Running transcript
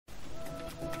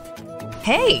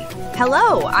Hey!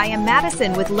 Hello, I am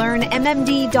Madison with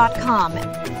LearnMMD.com.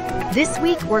 This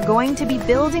week we're going to be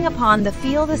building upon the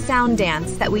Feel the Sound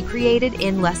dance that we created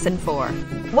in Lesson 4.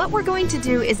 What we're going to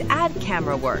do is add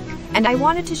camera work, and I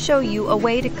wanted to show you a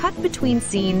way to cut between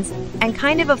scenes and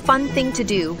kind of a fun thing to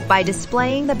do by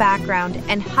displaying the background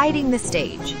and hiding the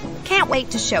stage. Can't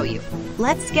wait to show you.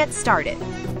 Let's get started.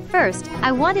 First,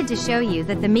 I wanted to show you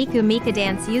that the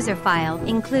MikuMikuDance user file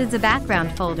includes a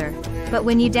background folder, but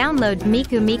when you download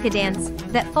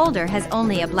MikuMikuDance, that folder has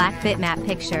only a black bitmap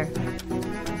picture.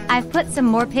 I've put some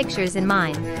more pictures in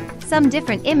mine, some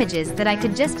different images that I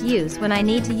could just use when I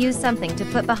need to use something to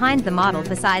put behind the model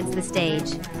besides the stage.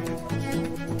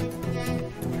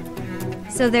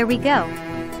 So there we go.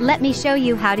 Let me show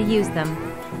you how to use them.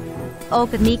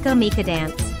 Open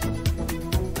MikuMikuDance.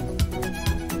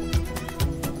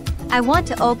 I want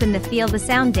to open the Feel the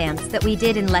Sound dance that we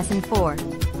did in Lesson 4.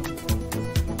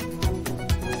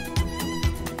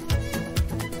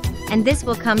 And this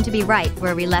will come to be right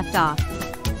where we left off.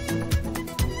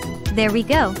 There we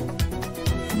go.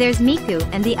 There's Miku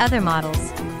and the other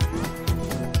models.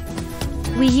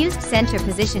 We used center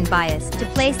position bias to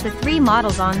place the 3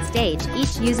 models on stage,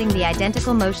 each using the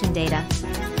identical motion data.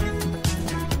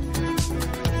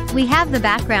 We have the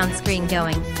background screen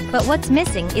going, but what's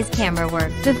missing is camera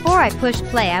work. Before I push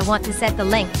play, I want to set the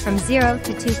length from 0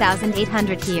 to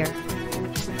 2800 here.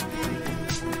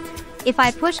 If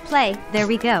I push play, there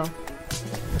we go.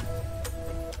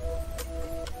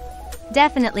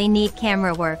 Definitely need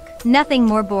camera work. Nothing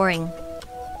more boring.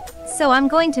 So I'm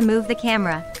going to move the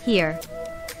camera, here.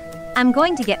 I'm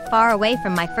going to get far away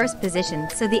from my first position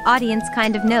so the audience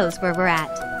kind of knows where we're at.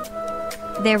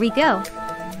 There we go.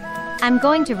 I'm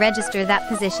going to register that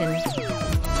position.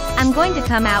 I'm going to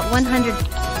come out 100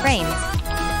 frames.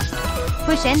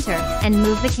 Push enter and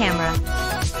move the camera.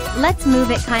 Let's move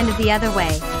it kind of the other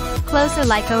way, closer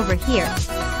like over here.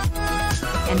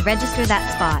 And register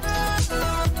that spot.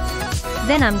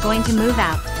 Then I'm going to move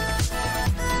out.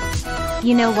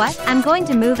 You know what? I'm going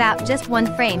to move out just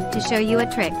 1 frame to show you a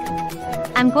trick.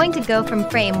 I'm going to go from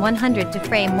frame 100 to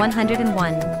frame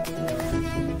 101.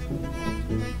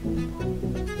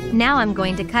 Now I'm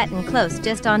going to cut in close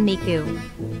just on Miku.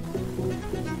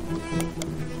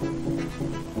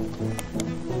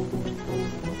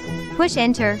 Push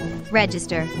enter,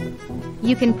 register.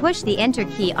 You can push the enter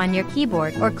key on your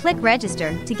keyboard or click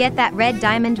register to get that red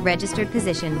diamond registered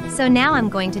position. So now I'm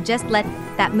going to just let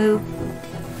that move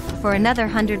for another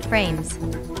 100 frames.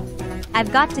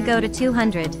 I've got to go to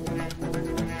 200.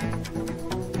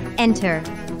 Enter.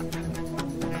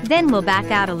 Then we'll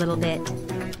back out a little bit.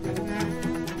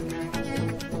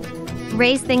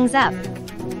 Raise things up.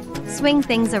 Swing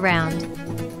things around.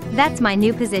 That's my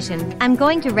new position. I'm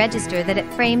going to register that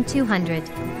at frame 200.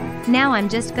 Now I'm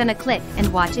just gonna click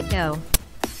and watch it go.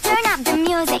 Turn up the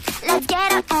music, let's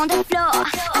get up on the floor.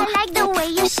 I like the way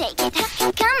you shake it,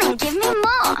 come and give me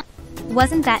more.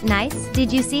 Wasn't that nice?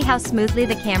 Did you see how smoothly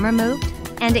the camera moved?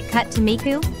 And it cut to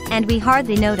Miku? And we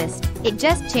hardly noticed. It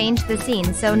just changed the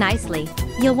scene so nicely.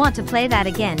 You'll want to play that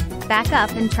again, back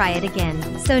up and try it again.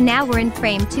 So now we're in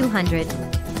frame 200.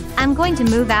 I'm going to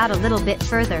move out a little bit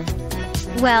further.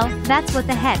 Well, that's what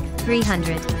the heck,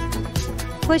 300.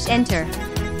 Push enter.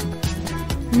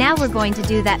 Now we're going to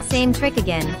do that same trick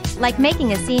again, like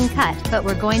making a scene cut, but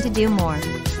we're going to do more.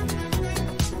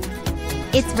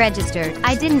 It's registered.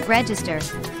 I didn't register.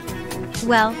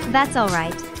 Well, that's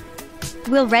alright.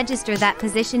 We'll register that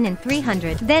position in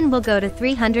 300, then we'll go to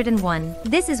 301.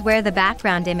 This is where the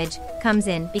background image comes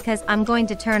in because I'm going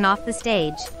to turn off the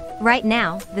stage. Right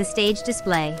now, the stage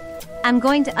display. I'm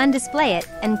going to undisplay it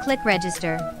and click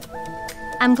register.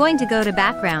 I'm going to go to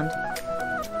background.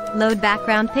 Load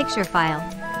background picture file.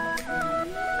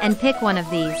 And pick one of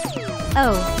these.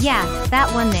 Oh, yeah,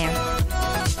 that one there.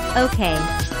 Okay,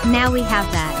 now we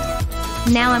have that.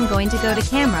 Now I'm going to go to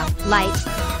camera, light,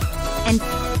 and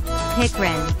pick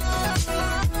Ren.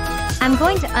 I'm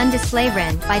going to undisplay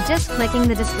Ren by just clicking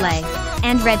the display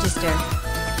and register.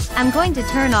 I'm going to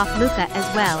turn off Luca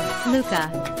as well, Luca.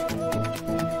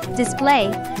 Display,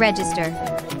 register.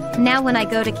 Now when I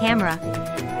go to camera,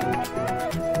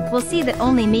 we'll see that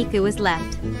only Miku is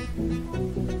left.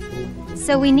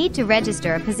 So we need to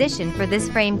register a position for this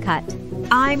frame cut.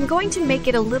 I'm going to make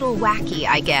it a little wacky,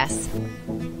 I guess.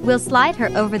 We'll slide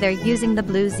her over there using the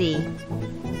blue Z.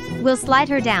 We'll slide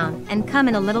her down and come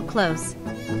in a little close.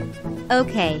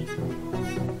 Okay.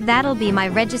 That'll be my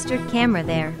registered camera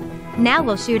there. Now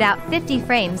we'll shoot out 50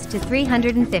 frames to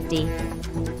 350.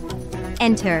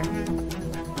 Enter.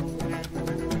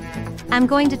 I'm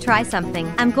going to try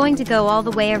something. I'm going to go all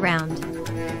the way around.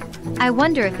 I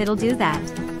wonder if it'll do that.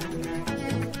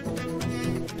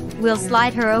 We'll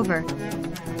slide her over.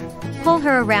 Pull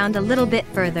her around a little bit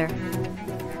further.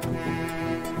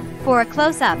 For a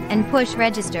close-up and push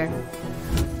register.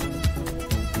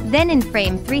 Then in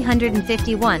frame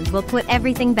 351 we'll put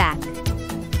everything back.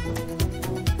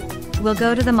 We'll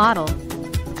go to the model.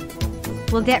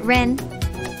 We'll get Ren,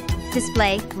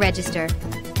 display, register.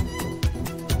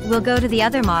 We'll go to the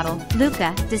other model,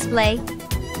 Luca, display,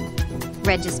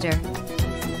 register.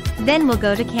 Then we'll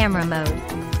go to camera mode.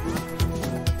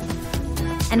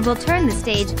 And we'll turn the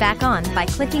stage back on by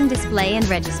clicking display and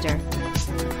register.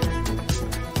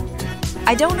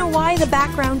 I don't know why the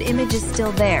background image is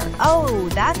still there. Oh,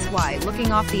 that's why,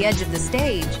 looking off the edge of the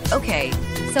stage. Okay.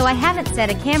 So I haven't set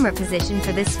a camera position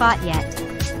for this spot yet.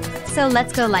 So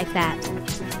let's go like that.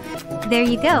 There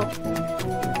you go.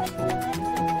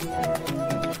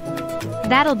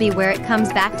 That'll be where it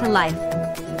comes back to life.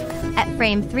 At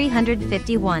frame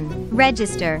 351,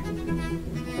 register.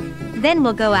 Then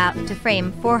we'll go out to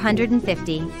frame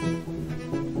 450.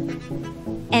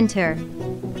 Enter.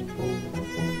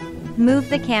 Move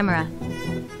the camera.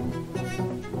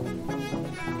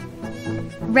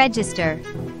 Register.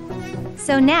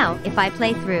 So now, if I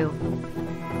play through.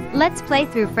 Let's play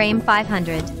through frame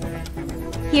 500.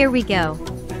 Here we go.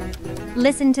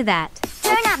 Listen to that.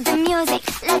 Turn up the music,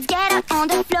 let's get up on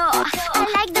the floor. I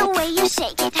like the way you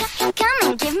shake it. Come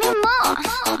and give me more.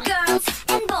 Girls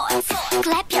and boys,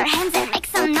 clap your hands and make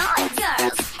some noise.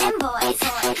 Girls and boys,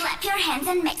 clap your hands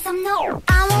and make some noise.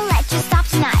 I won't let you stop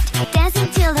tonight. Dancing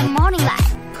till the morning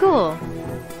light. Cool.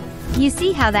 You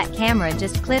see how that camera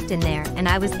just clipped in there and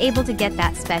I was able to get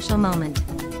that special moment.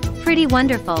 Pretty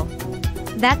wonderful.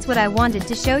 That's what I wanted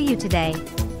to show you today.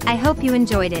 I hope you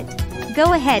enjoyed it.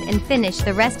 Go ahead and finish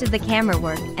the rest of the camera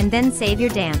work and then save your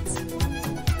dance.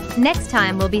 Next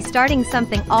time we'll be starting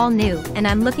something all new and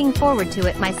I'm looking forward to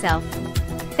it myself.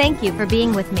 Thank you for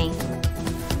being with me.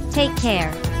 Take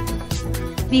care.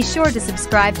 Be sure to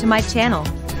subscribe to my channel.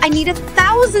 I need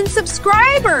 1,000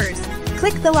 subscribers!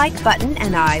 Click the like button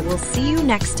and I will see you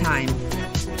next time.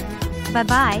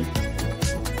 Bye-bye.